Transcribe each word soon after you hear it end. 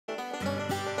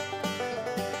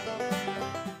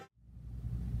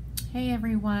Hey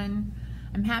everyone,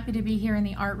 I'm happy to be here in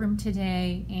the art room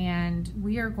today, and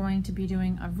we are going to be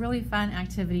doing a really fun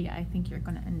activity I think you're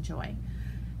going to enjoy.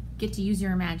 Get to use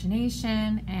your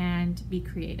imagination and be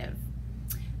creative.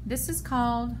 This is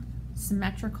called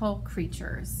Symmetrical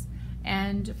Creatures,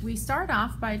 and we start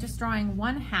off by just drawing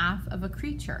one half of a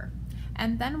creature,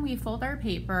 and then we fold our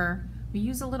paper, we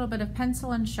use a little bit of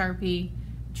pencil and Sharpie,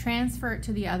 transfer it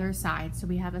to the other side so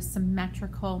we have a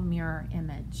symmetrical mirror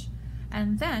image.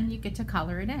 And then you get to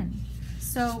color it in.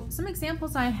 So some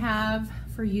examples I have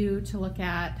for you to look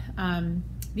at,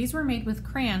 these were made with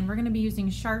crayon. We're going to be using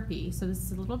Sharpie, so this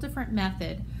is a little different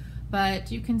method,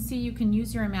 but you can see you can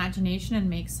use your imagination and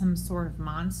make some sort of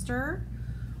monster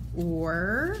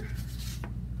or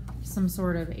some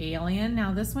sort of alien.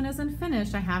 Now this one isn't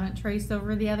finished. I haven't traced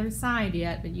over the other side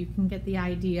yet, but you can get the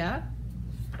idea.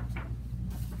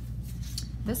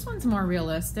 This one's more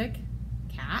realistic.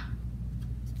 Cat.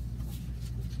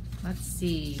 Let's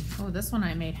see. Oh, this one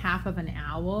I made half of an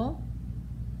owl.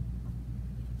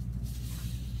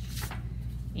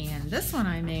 And this one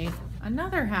I made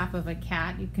another half of a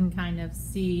cat. You can kind of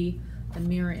see the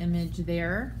mirror image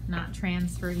there, not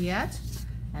transferred yet.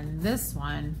 And this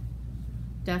one,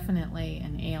 definitely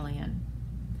an alien.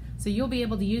 So you'll be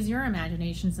able to use your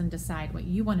imaginations and decide what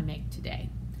you want to make today.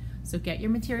 So get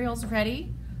your materials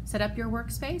ready, set up your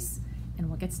workspace, and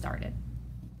we'll get started.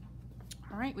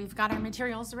 All right, we've got our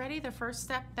materials ready. The first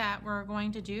step that we're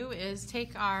going to do is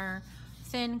take our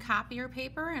thin copier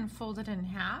paper and fold it in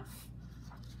half.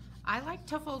 I like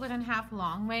to fold it in half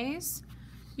long ways.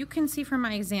 You can see from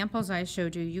my examples I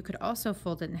showed you, you could also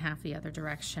fold it in half the other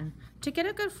direction. To get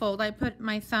a good fold, I put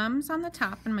my thumbs on the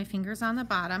top and my fingers on the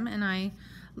bottom, and I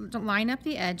line up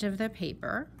the edge of the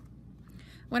paper.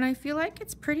 When I feel like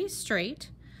it's pretty straight,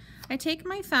 I take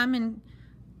my thumb and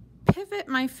pivot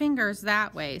my fingers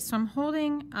that way. So I'm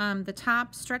holding the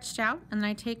top stretched out, and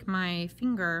I take my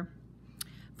finger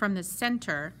from the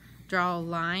center, draw a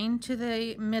line to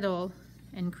the middle,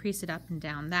 and crease it up and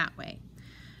down that way.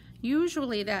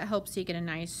 Usually that helps you get a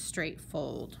nice straight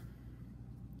fold.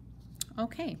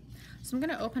 Okay, so I'm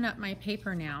going to open up my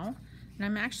paper now, and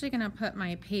I'm actually going to put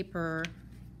my paper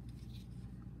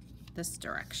this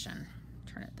direction.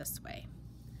 Turn it this way.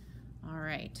 All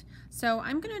right, so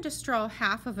I'm going to just draw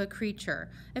half of a creature.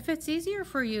 If it's easier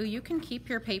for you, you can keep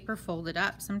your paper folded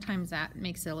up. Sometimes that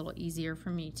makes it a little easier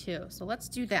for me too. So let's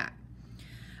do that.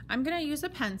 I'm going to use a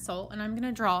pencil, and I'm going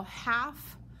to draw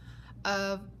half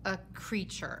of a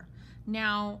creature.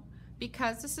 Now,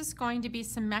 because this is going to be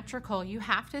symmetrical, you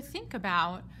have to think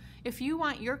about if you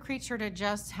want your creature to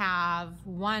just have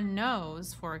one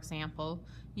nose, for example,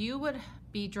 you would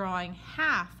be drawing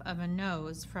half of a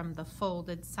nose from the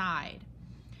folded side.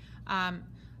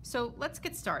 So let's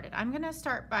get started. I'm going to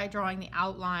start by drawing the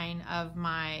outline of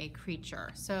my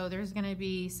creature. So there's going to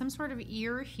be some sort of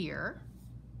ear here,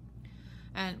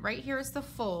 and right here is the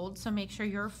fold, so make sure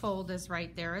your fold is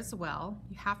right there as well.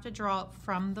 You have to draw it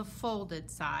from the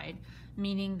folded side,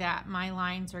 meaning that my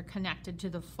lines are connected to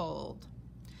the fold.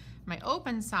 My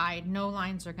open side, no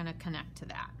lines are going to connect to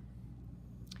that.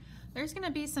 There's going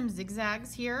to be some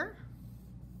zigzags here.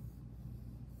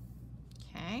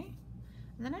 Okay,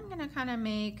 and then I'm going to kind of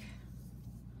make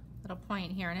a little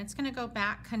point here, and it's going to go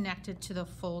back connected to the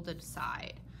folded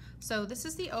side. So this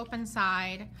is the open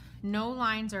side. No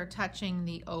lines are touching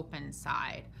the open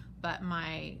side, but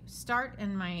my start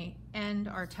and my end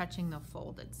are touching the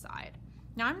folded side.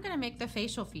 Now I'm going to make the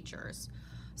facial features.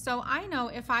 So I know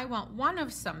if I want one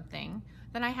of something,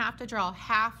 then I have to draw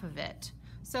half of it.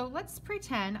 So let's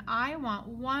pretend I want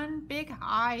one big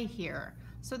eye here.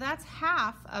 So that's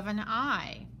half of an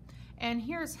eye. And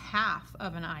here's half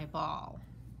of an eyeball.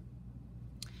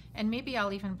 And maybe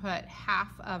I'll even put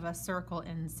half of a circle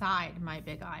inside my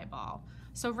big eyeball.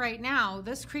 So right now,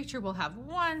 this creature will have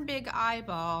one big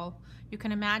eyeball. You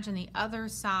can imagine the other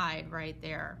side right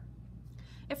there.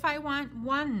 If I want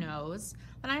one nose,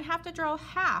 then I have to draw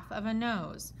half of a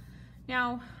nose.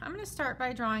 Now, I'm going to start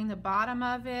by drawing the bottom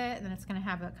of it, and then it's going to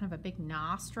have a kind of a big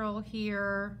nostril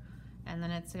here, and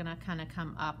then it's going to kind of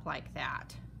come up like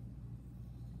that.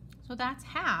 So that's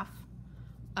half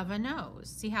of a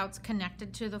nose. See how it's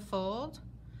connected to the fold?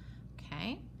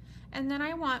 Okay. And then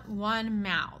I want one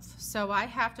mouth. So I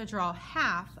have to draw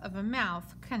half of a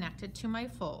mouth connected to my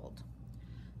fold.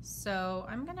 So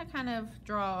I'm going to kind of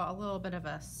draw a little bit of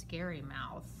a scary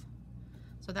mouth.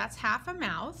 So that's half a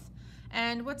mouth.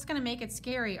 And what's going to make it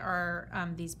scary are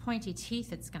these pointy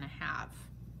teeth it's going to have.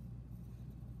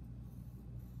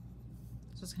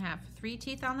 So it's going to have 3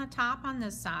 teeth on the top on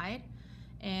this side.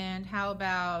 And how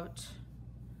about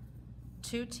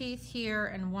 2 teeth here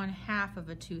and 1/2 of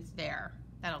a tooth there?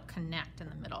 That'll connect in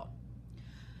the middle.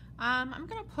 I'm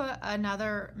going to put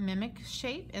another mimic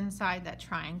shape inside that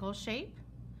triangle shape.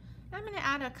 I'm going to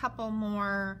add a couple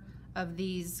more of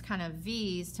these kind of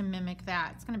V's to mimic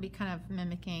that. It's going to be kind of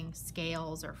mimicking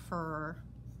scales or fur.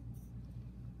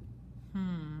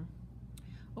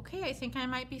 Okay, I think I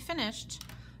might be finished.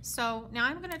 So now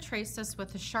I'm going to trace this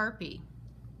with a Sharpie.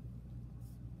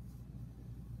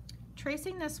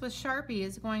 Tracing this with Sharpie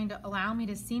is going to allow me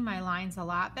to see my lines a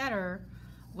lot better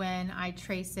when I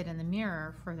trace it in the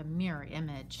mirror for the mirror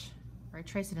image, or I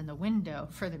trace it in the window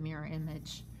for the mirror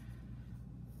image.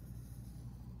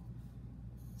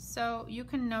 So you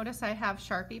can notice I have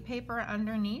Sharpie paper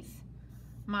underneath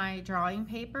my drawing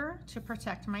paper to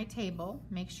protect my table.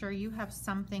 Make sure you have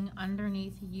something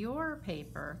underneath your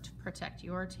paper to protect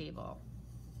your table.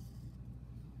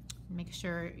 Make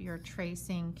sure you're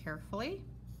tracing carefully.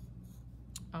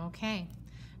 Okay,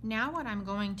 now what I'm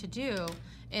going to do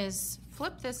is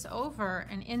flip this over,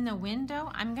 and in the window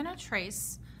I'm going to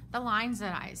trace the lines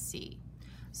that I see.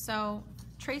 So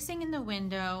tracing in the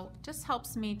window just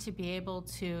helps me to be able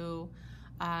to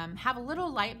have a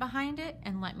little light behind it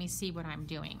and let me see what I'm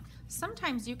doing.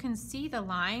 Sometimes you can see the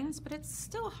lines, but it's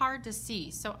still hard to see,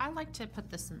 so I like to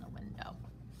put this in the window.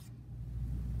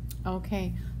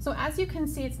 Okay, so as you can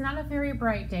see, it's not a very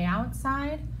bright day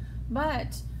outside,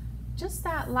 but just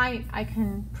that light, I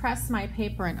can press my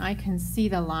paper and I can see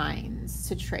the lines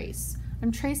to trace.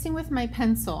 I'm tracing with my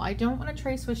pencil. I don't want to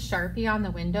trace with Sharpie on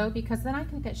the window because then I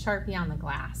can get Sharpie on the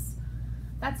glass.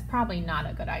 That's probably not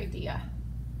a good idea.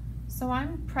 So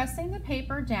I'm pressing the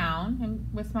paper down and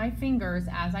with my fingers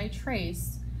as I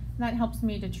trace, and that helps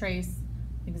me to trace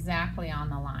exactly on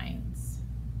the lines.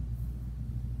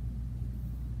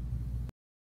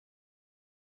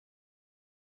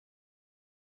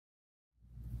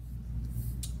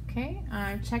 Okay,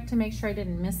 I've checked to make sure I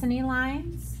didn't miss any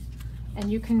lines.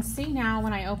 And you can see now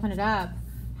when I open it up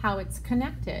how it's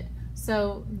connected.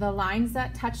 So the lines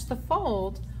that touch the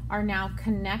fold are now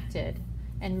connected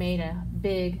and made a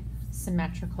big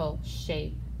symmetrical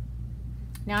shape.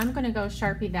 Now I'm going to go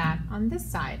Sharpie that on this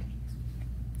side.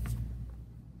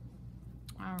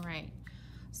 All right,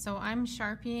 so I'm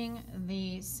Sharpieing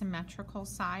the symmetrical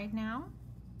side now.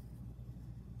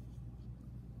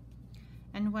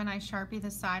 And when I Sharpie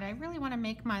the side, I really want to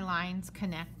make my lines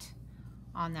connect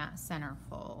on that center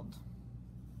fold,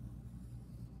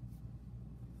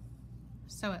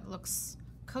 so it looks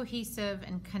cohesive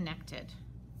and connected.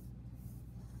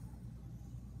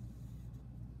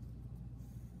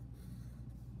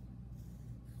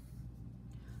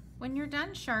 When you're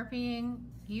done Sharpieing,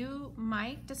 you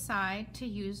might decide to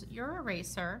use your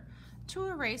eraser to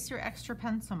erase your extra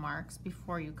pencil marks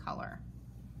before you color.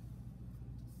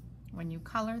 When you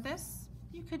color this,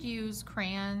 you could use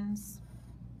crayons,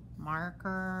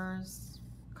 markers,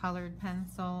 colored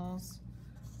pencils.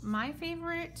 My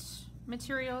favorite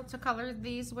material to color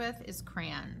these with is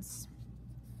crayons.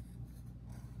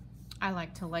 I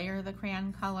like to layer the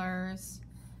crayon colors.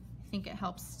 I think it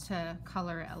helps to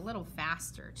color a little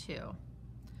faster too.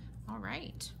 All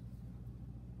right.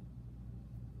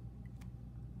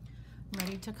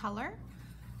 Ready to color?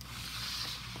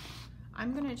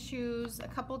 I'm going to choose a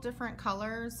couple different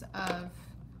colors of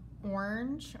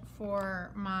orange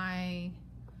for my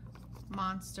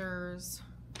monster's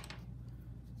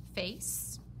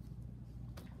face.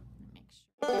 Make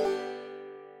sure.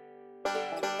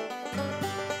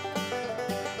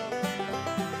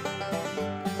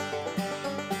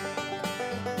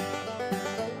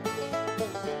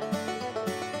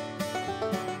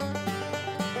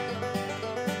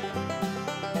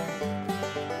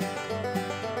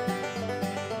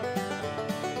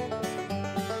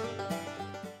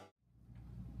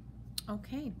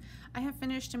 Okay, I have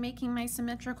finished making my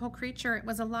symmetrical creature. It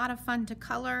was a lot of fun to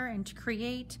color and to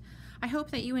create. I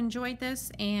hope that you enjoyed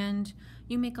this and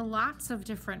you make lots of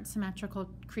different symmetrical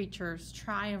creatures.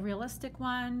 Try a realistic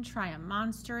one, try a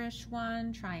monster-ish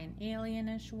one, try an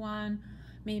alien-ish one,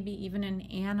 maybe even an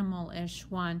animal-ish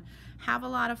one. Have a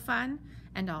lot of fun,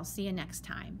 and I'll see you next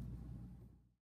time.